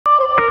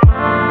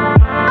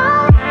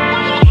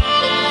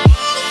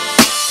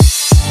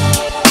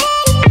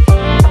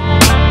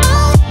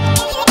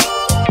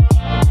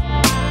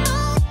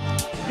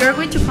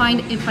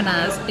find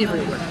empanadas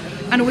everywhere.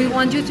 And we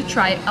want you to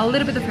try a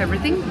little bit of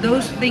everything,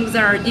 those things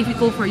that are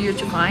difficult for you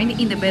to find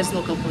in the best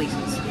local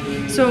places.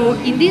 So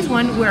in this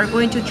one, we are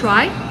going to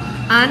try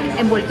an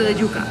envuelto de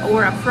yuca,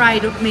 or a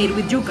fried made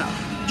with yuca.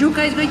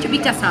 Yuca is going to be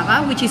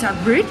cassava, which is a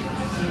root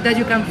that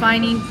you can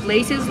find in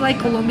places like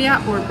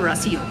Colombia or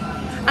Brazil.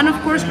 And of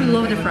course, we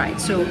love the fried.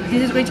 So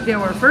this is going to be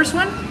our first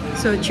one.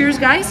 So cheers,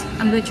 guys.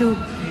 I'm going to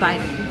bite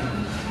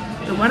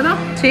it. ¿Lo guardo?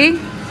 Sí.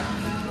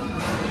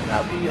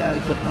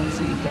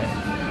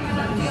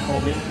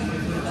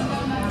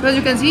 So as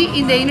you can see,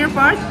 in the inner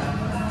part,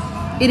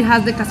 it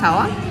has the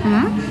cassava,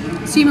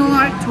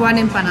 similar to an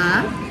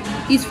empanada.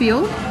 It's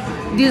filled.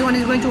 This one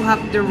is going to have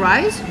the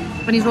rice,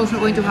 but it's also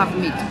going to have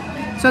meat.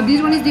 So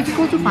this one is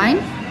difficult to find.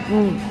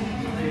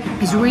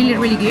 It's really,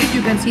 really good.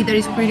 You can see that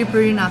it's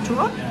pretty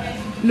natural.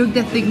 Look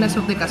the thickness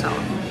of the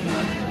cassava.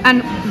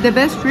 And the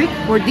best trick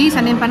for this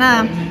and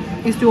empanada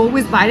is to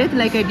always bite it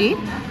like I did.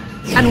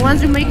 And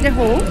once you make the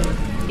hole,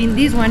 in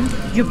this one,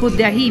 you put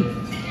the ají,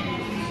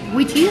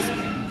 which is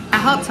a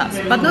hot sauce,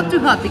 but not too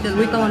hot because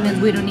we Colombians,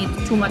 we don't need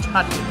too much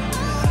hot.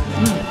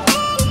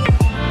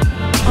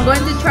 I'm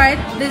going to try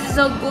it. This is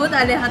so good.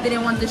 Aleja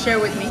didn't want to share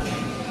with me.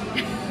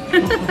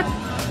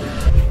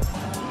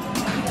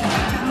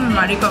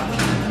 Marico,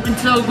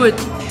 it's so good.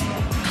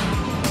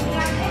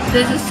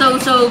 This is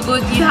so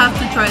good. You have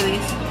to try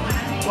this.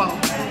 Wow.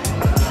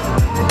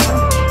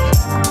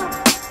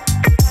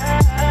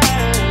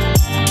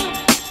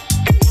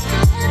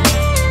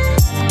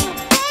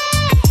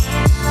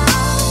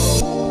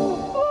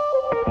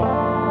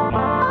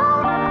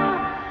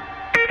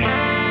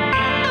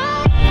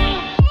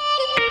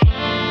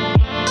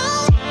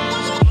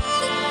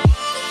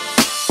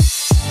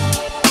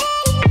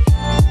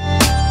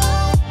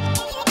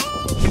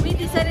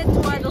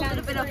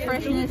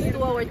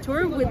 To our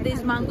tour with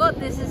this mango.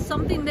 This is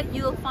something that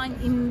you'll find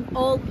in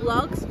all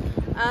vlogs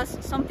as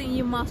something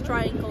you must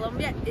try in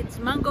Colombia. It's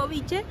mango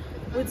biche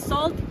with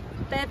salt,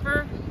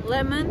 pepper,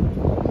 lemon,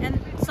 and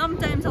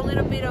sometimes a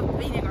little bit of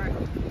vinegar.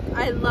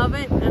 I love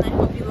it, and I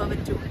hope you love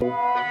it too.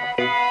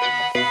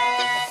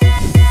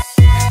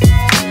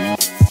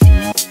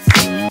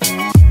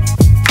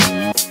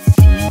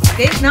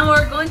 Okay, now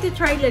we're going to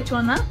try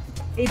lechona.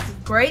 It's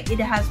great. It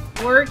has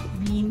pork,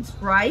 beans,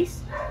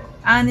 rice,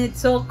 and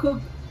it's all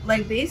cooked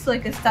like this,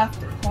 like a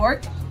stuffed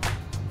pork,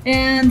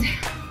 and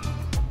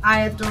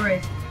I adore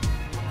it.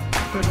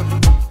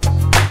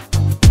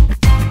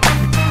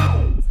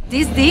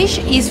 This dish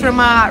is from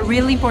a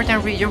really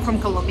important region from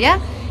Colombia.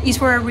 It's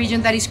for a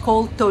region that is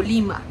called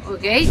Tolima,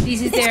 okay?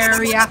 This is the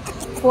area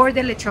for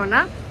the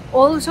lechona.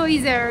 Also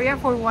is the area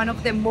for one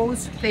of the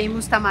most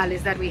famous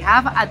tamales that we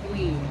have at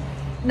Willy.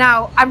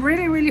 Now, I'm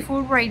really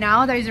full right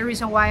now. There is a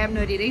reason why I'm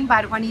not eating,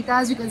 but Juanita,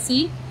 as you can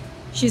see,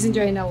 she's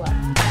enjoying a lot.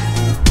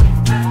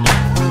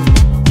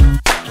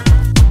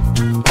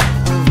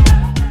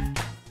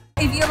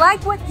 If you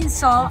like what you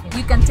saw,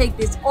 you can take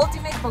this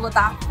ultimate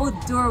Bogota food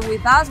tour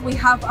with us. We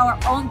have our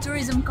own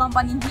tourism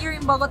company here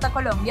in Bogota,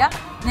 Colombia,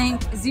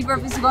 named Zebra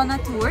Visgona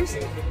Tours.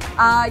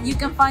 You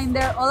can find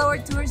there all our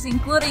tours,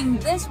 including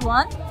this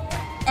one,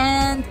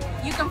 and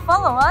you can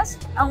follow us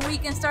and we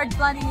can start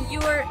planning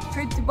your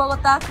trip to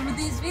Bogota through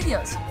these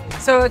videos.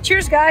 So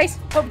cheers, guys.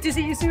 Hope to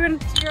see you soon.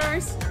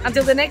 Cheers.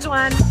 Until the next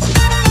one.